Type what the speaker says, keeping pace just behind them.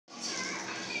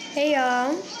Hey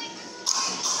y'all.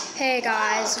 Hey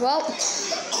guys. Well,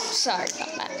 sorry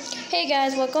about that. Hey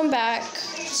guys, welcome back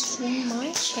to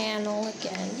my channel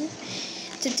again.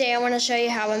 Today I want to show you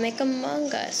how I make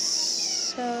Among Us.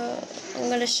 So I'm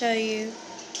gonna show you.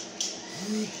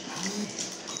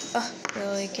 Oh,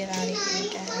 really? Get out of here,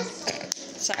 Dad.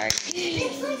 Sorry.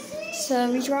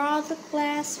 So we draw the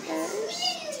glass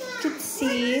first. You can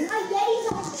see.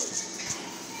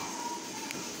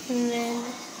 And then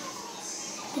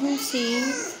you can see.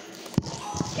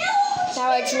 Now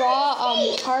I draw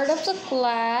part of the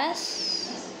glass.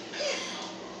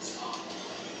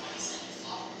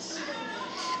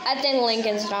 I think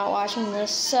Lincoln's not watching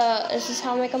this. So this is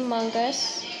how I make Among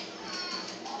Us.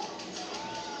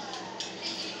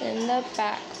 In the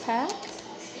backpack.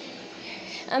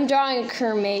 I'm drawing a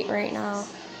crewmate right now.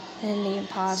 And the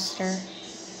imposter.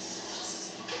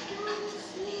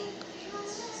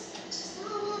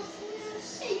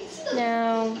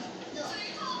 Now,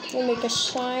 we'll make a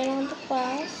shine on the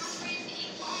glass.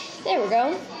 There we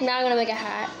go. Now I'm gonna make a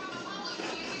hat.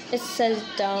 It says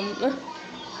dumb.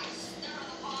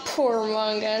 Poor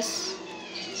Among Us.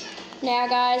 Now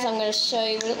guys, I'm gonna show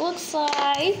you what it looks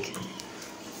like.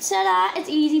 Ta-da! It's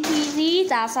easy peasy.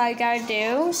 That's all you gotta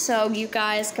do. So you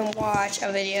guys can watch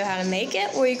a video how to make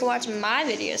it, or you can watch my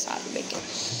videos how to make it.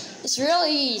 It's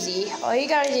really easy. All you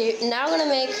gotta do. Now I'm gonna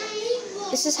make.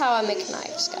 This is how I make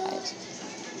knives, guys.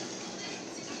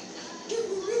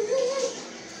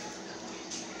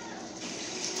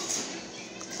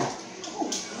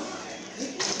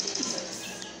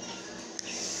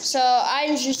 So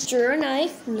I just drew a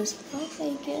knife and just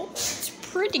like it. It's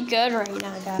pretty good right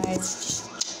now, guys.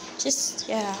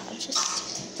 Yeah.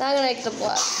 Now I'm gonna make the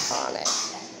blood on it.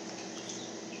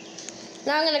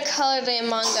 Now I'm gonna color the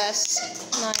Among Us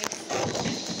knife.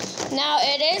 Now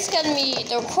it is gonna be,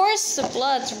 of course, the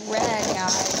blood's red,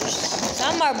 guys.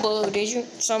 Some are blue.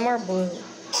 Some are blue.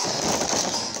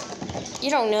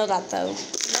 You don't know that though.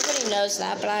 Nobody knows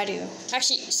that, but I do.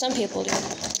 Actually, some people do.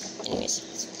 Anyways.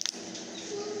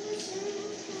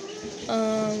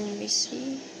 Let me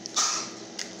see.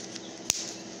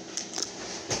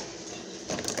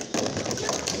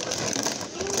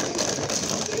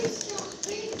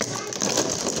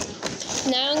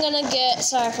 Now I'm gonna get,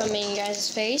 sorry if I'm in you guys'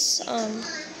 face.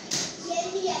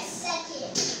 Give me a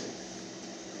second.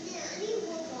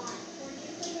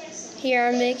 Here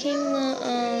I'm making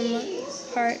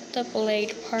the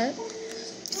blade part.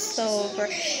 Silver.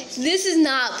 This is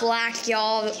not black,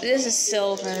 y'all. This is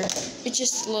silver. It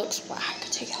just looks black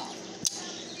to y'all.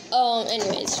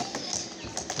 Anyways.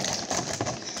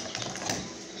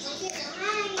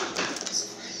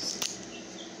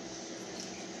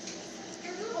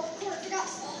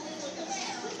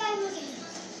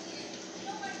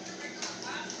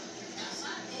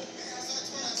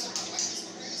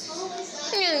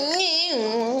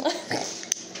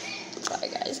 Sorry,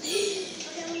 guys.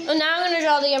 Oh, now I'm gonna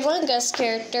draw the Among Us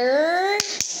character.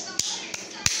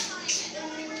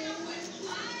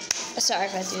 Sorry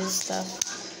if I do this stuff.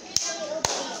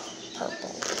 Purple.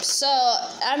 So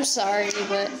I'm sorry,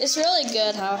 but it's really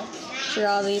good how I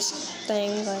draw these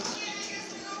things. Like,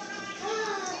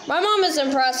 my mom is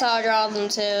impressed how I draw them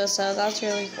too, so that's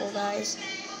really cool, guys.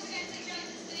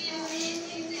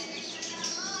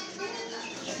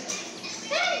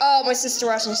 Oh, my sister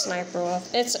watching Sniper Wolf.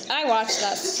 I watch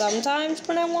that sometimes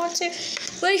when I want to.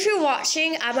 But if you're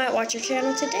watching, I might watch your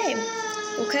channel today.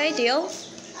 Okay, deal?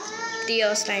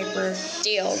 Deal, Sniper.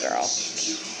 Deal, girl.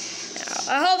 Now,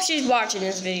 I hope she's watching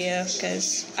this video,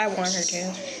 because I want her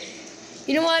to.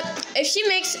 You know what? If she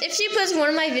puts one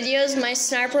of my videos, my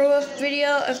Sniper Wolf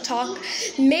video of talk,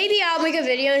 maybe I'll make a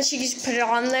video and she can just put it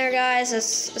on there, guys. It's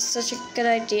such a good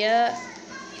idea.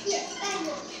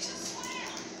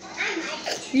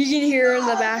 You can hear her in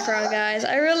the background, guys.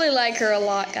 I really like her a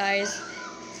lot, guys.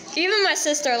 Even my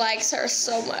sister likes her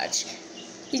so much.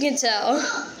 You can tell.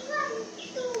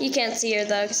 You can't see her,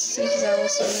 though, because she's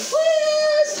almost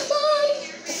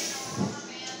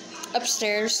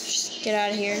upstairs. Just get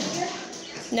out of here.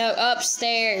 No,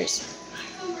 upstairs.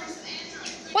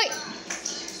 Wait.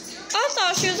 I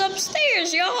thought she was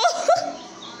upstairs, y'all.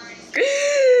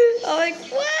 I'm like,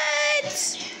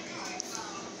 what?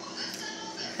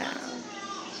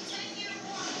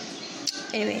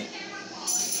 Anyway,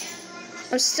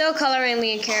 I'm still coloring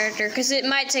the character because it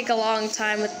might take a long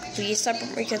time with these up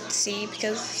we could see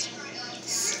because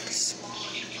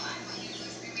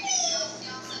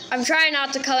I'm trying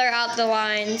not to color out the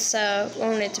lines, so I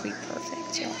want it to be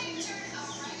perfect. So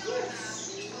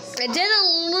I did a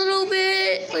little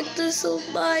bit like this so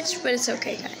much, but it's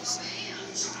okay, guys.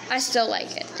 I still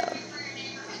like it though.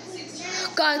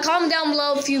 Guys, comment down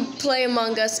below if you play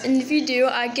Among Us, and if you do,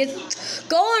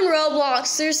 go on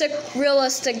Roblox. There's a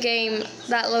realistic game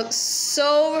that looks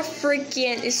so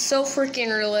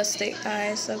freaking realistic,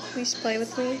 guys. So please play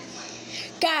with me.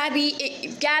 Gabby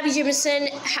Jimison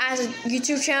has a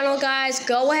YouTube channel, guys.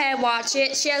 Go ahead, watch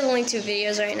it. She has only 2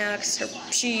 videos right now because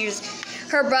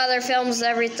her brother films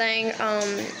everything.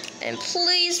 And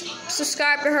please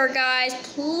subscribe to her, guys.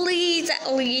 Please,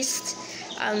 at least.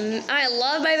 I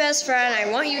love my best friend. I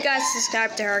want you guys to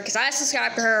subscribe to her because I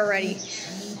subscribed to her already.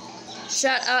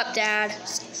 Shut up, Dad.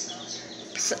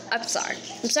 I'm sorry.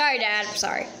 I'm sorry, Dad. I'm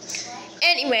sorry.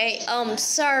 Anyway,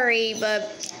 sorry,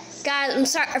 but guys, I'm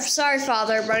sorry,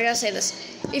 Father, but I gotta say this.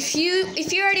 If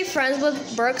you're already friends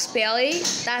with Brooks Bailey,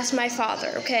 that's my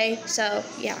father. Okay, so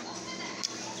yeah.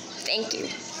 Thank you.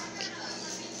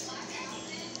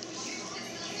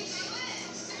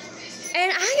 And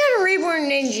I got a reborn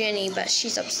named Jenny, but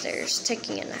she's upstairs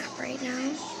taking a nap right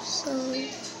now. So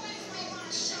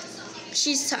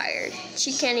she's tired.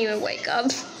 She can't even wake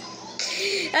up.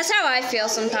 That's how I feel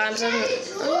sometimes. I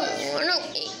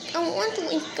want to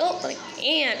wake up, but I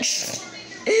can't.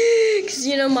 Cause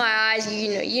my eyes.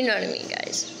 You know what I mean,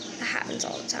 guys. That happens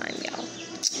all the time, y'all.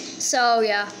 So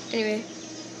yeah. Anyway.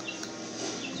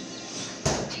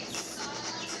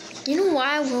 You know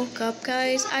why I woke up,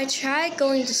 guys? I tried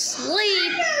going to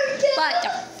sleep, but the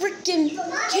freaking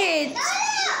kids,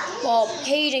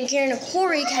 Hayden, Karen, and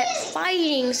Corey kept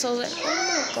fighting, so I was like,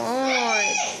 oh my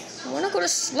god, I want to go to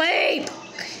sleep.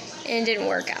 And it didn't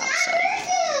work out, so.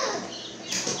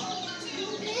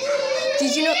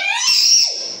 Did you know?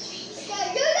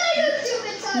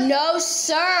 No,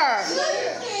 sir.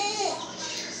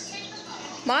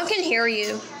 Mom can hear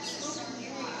you.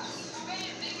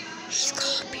 He's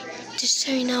copying. Just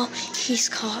so you know, he's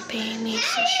copying me,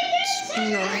 so just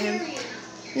ignore him.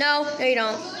 No, you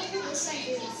don't.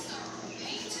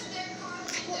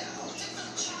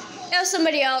 That was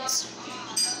somebody else.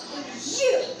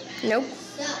 You. Nope.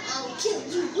 Now I'll kill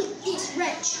you with this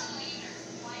wrench.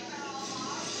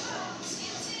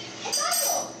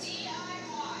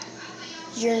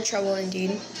 You're in trouble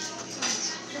indeed.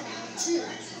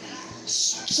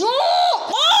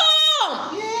 Stop!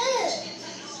 Mom!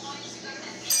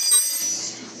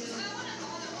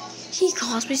 He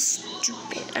calls me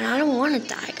stupid, and I don't want to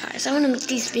die, guys. I want to make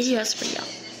these videos for y'all.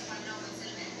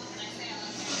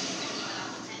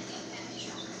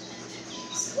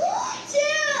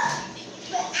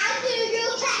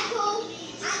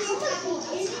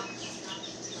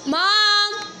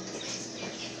 Mom!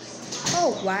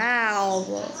 Oh, wow.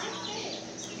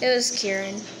 It was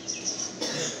Kieran.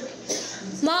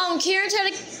 Mom, Kieran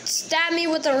tried to stab me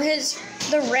with the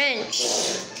wrench.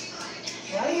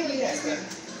 Why are you doing that?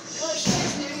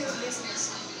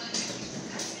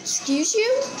 Excuse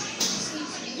you?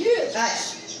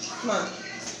 Guys, come on.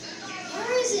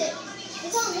 Where is it?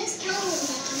 It's on this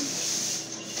calendar,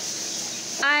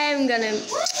 I am gonna...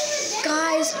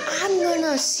 Guys, I'm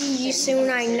gonna see you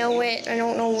soon. I know it. I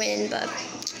don't know when, but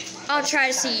I'll try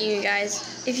to see you guys.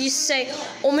 If you say,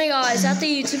 oh my god, is that the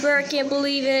YouTuber? I can't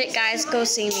believe it. Guys, go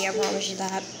see me. I promise you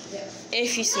that.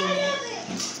 If you see me.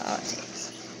 That's all it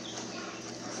takes.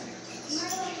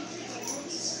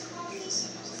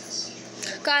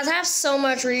 Guys, I have so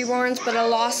much reborns, but I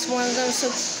lost one of them, so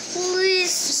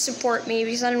please support me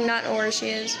because I do not know where she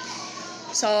is.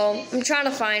 So, I'm trying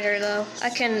to find her, though. I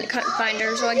couldn't find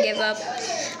her, so I gave up.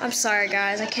 I'm sorry,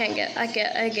 guys. I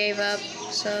gave up.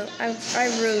 So, I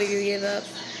really do give up.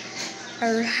 I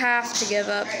have to give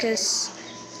up because,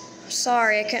 I'm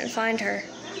sorry, I couldn't find her.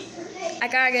 I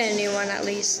gotta get a new one, at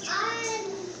least.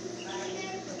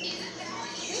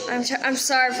 I'm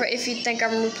sorry for if you think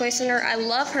I'm replacing her. I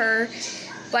love her,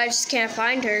 but I just can't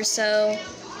find her, so...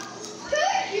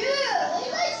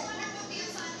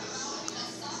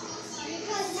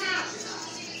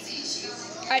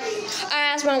 I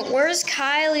asked Mom, where's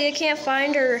Kylie? I can't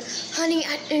find her. Honey,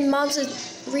 and Mom said,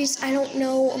 Reese, I don't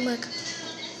know. I'm like,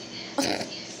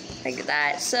 like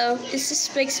that. So it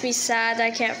just makes me sad that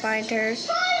I can't find her.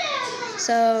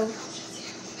 So...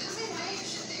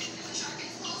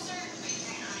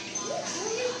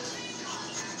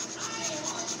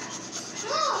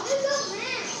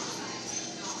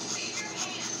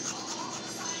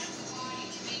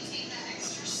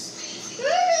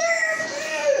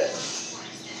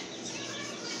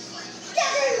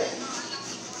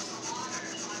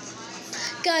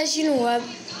 Guys, you know what?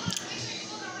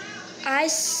 I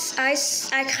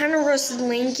kind of roasted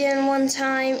Lincoln one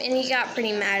time, and he got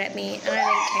pretty mad at me, and I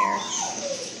didn't care.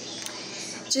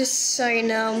 Just so you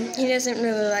know, he doesn't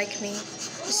really like me.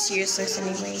 Just useless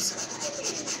anyways.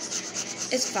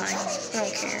 It's fine. I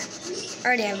don't care. I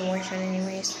already have a boyfriend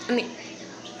anyways. I mean,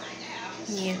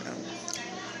 you know.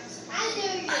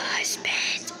 My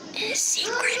husband is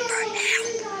secret for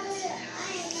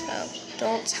now. So,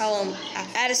 don't tell him.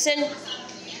 Addison,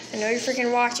 I know you're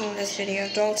freaking watching this video.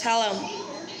 Don't tell him.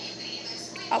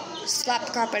 I'll slap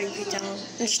the crap out of you if you tell him.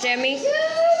 Understand me?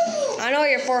 I know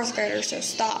you're 4th grader, so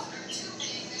stop.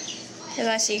 Because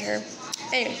I see her.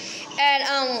 Anyway.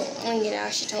 And, you know,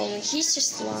 she told me. He's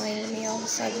just lying to me all of a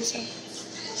sudden, so.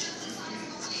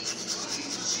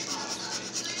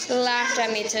 He laughed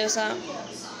at me too, so.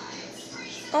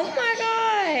 Oh my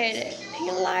god.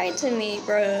 He lied to me,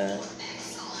 bruh.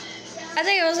 I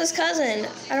think it was his cousin.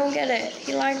 I don't get it.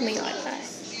 He lied to me like that.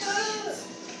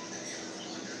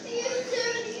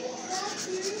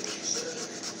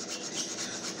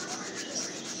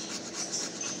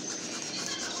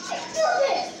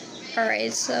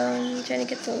 Alright, so I'm trying to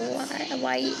get the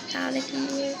white out of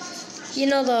here. You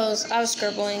know those, I was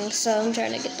scribbling, so I'm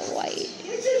trying to get the white.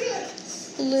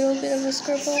 A little bit of a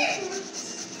scribble.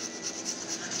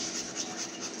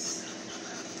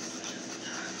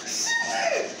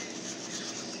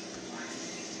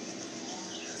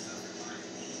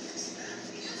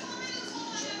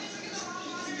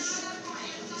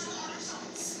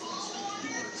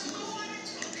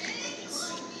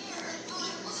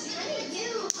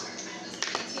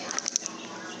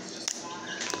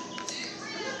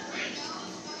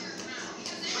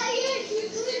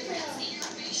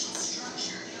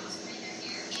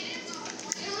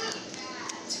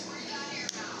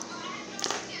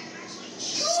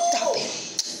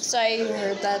 Sorry you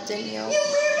heard that, didn't you?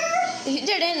 You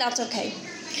didn't, that's okay.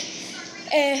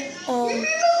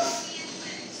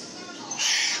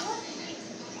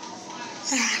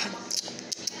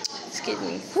 Excuse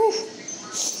me. Whew.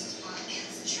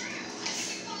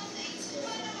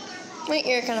 My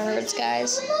ear kind of hurts,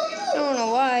 guys. I don't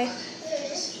know why.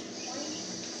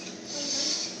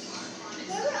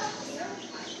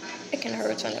 It kind of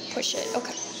hurts when I push it.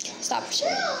 Okay. Stop pushing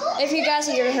it. If you guys'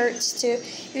 ear hurts too,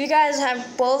 if you guys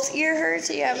have both ear hurts,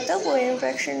 you have double ear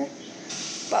infection.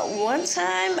 But one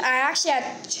time, I actually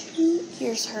had 2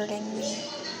 ears hurting me.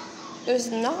 It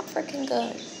was not freaking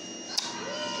good.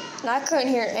 And I couldn't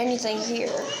hear anything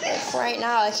here. Like right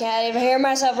now, I can't even hear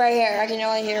myself right here. I can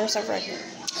only hear myself right here.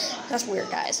 That's weird,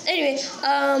 guys. Anyway,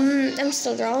 I'm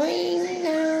still drawing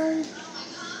now.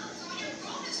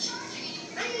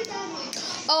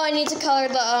 Oh, I need to color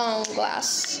the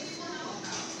glass.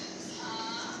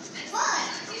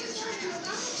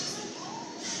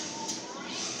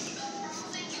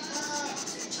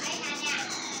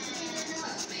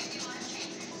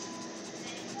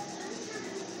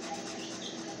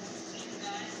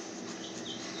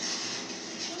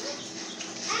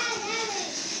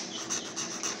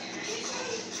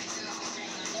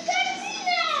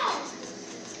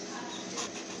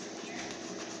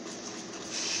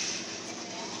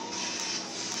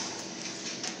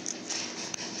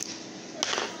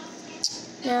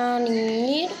 Now I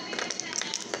need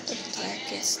the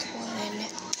darkest one.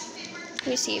 Let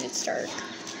me see if it's dark.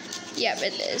 Yep,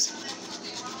 it is.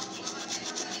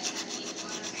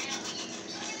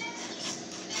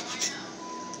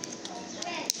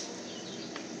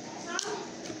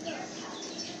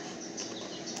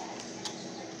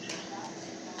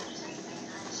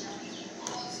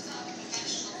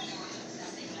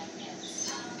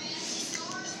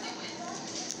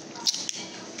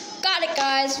 Got it,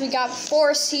 guys. We got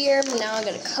force here. Now I'm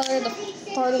gonna color the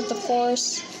part of the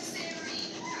force.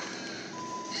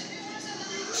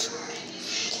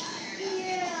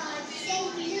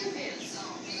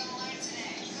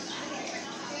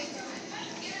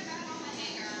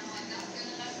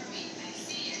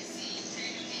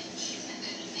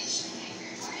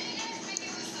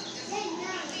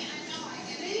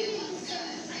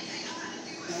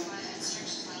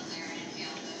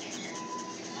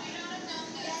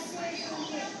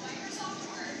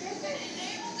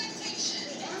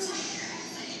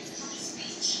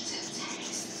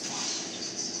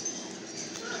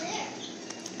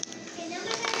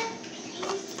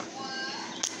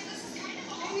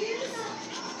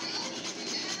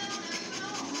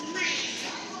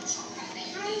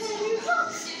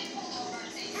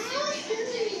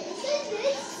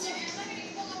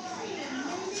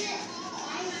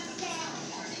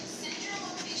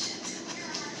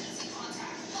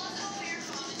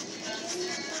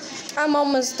 I'm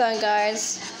almost done, guys.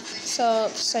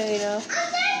 So you know,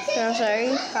 I'm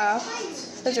sorry how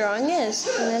the drawing is,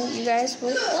 and then you guys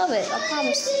will love it. I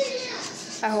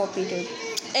promise. I hope you do.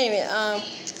 Anyway,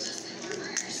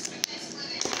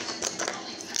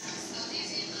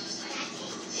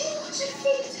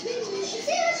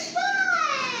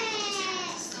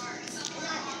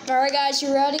 Alright guys,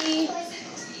 you ready?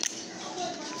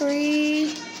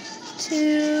 3,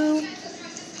 2.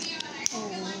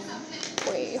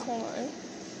 Wait, hold on.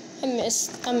 I'm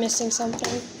missing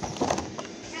something.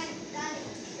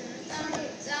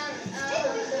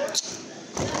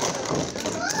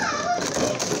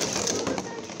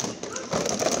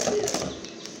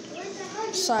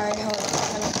 Sorry, hold on. I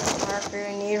don't have the marker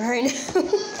I need right now.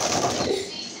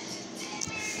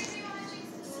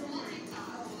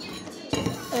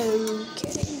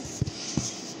 Okay.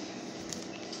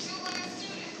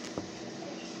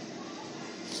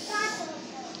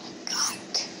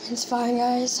 It's fine,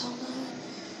 guys. Hold on.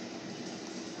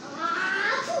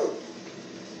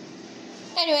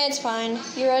 Anyway, it's fine.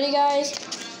 You ready, guys?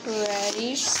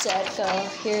 Ready, set, go.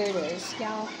 Here it is,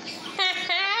 y'all.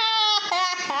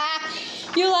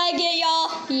 You like it, y'all?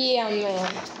 Yeah,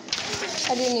 man.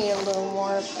 I do need a little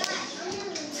more.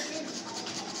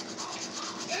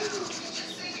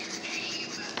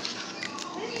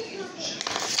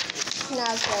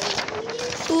 Now it's ready.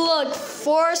 Look,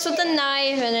 Forrest with a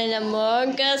knife and then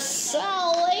Among Us.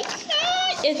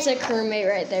 It's a crewmate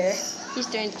right there. He's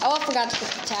doing. Oh, I forgot to put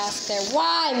the task there.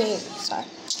 Why me? Sorry.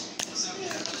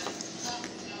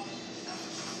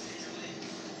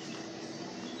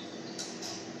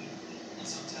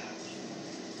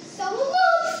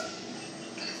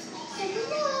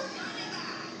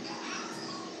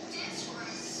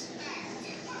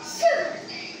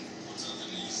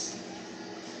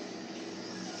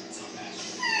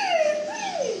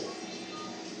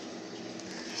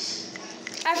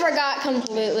 I forgot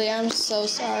completely. I'm so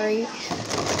sorry.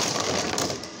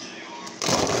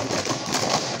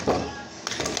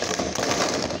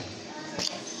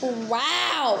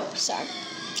 Wow. Sorry.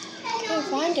 I can't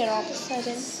find it all of a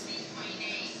sudden.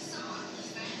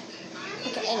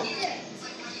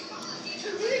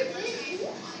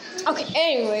 Okay,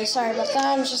 anyway, sorry about that.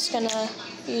 I'm just gonna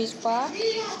use black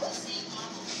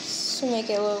to make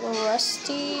it a little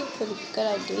rusty. Pretty good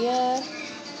idea.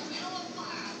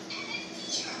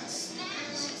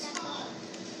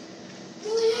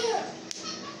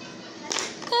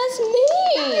 That's me.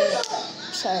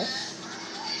 Sorry.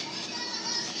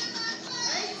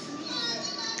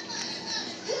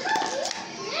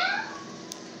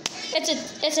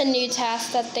 It's a new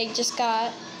task that they just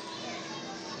got.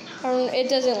 It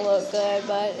doesn't look good,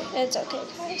 but it's okay,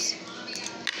 guys.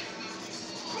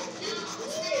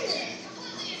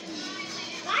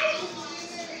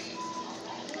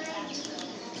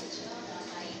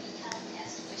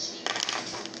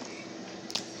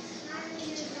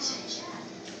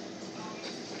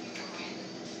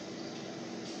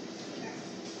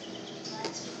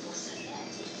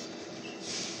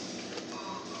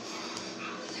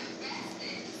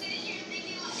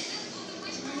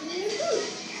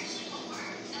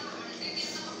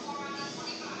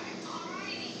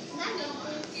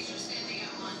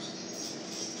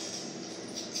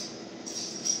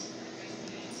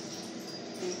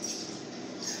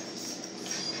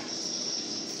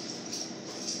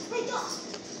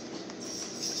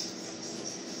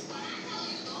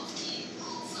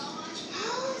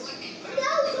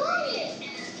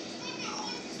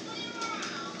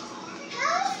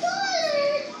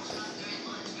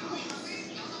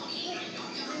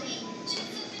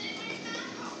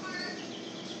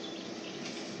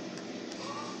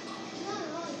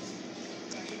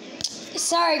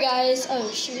 Sorry, guys. Oh,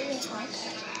 shoot. It's not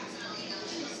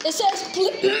good. It says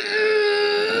blue.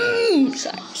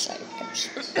 Sorry.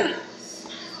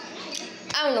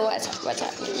 I don't know what's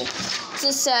happening. So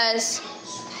it says,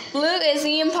 blue is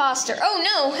the imposter. Oh,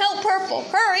 no. Help, purple.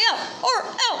 Hurry up. Or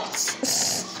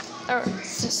else. Or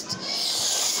just...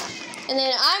 And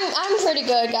then I'm pretty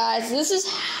good, guys. This is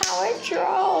how I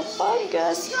draw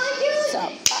fungus. So,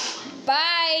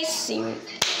 bye. See you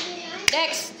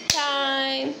next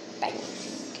time. Bye.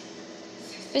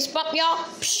 Fist bump, y'all.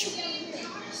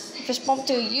 Fist bump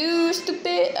to you,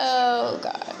 stupid. Oh,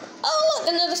 God. Oh, look,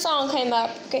 another song came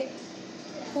up. Okay.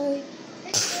 Good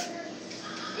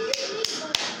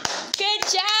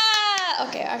job.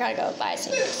 Okay, I gotta go. Bye.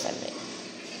 See you next time.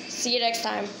 See you next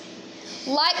time.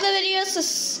 Like the video,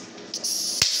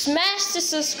 smash the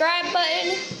subscribe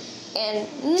button, and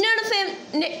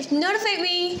notify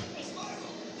me.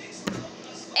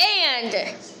 And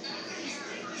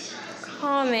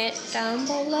comment down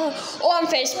below or on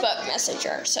Facebook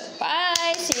Messenger. So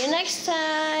bye. See you next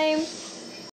time.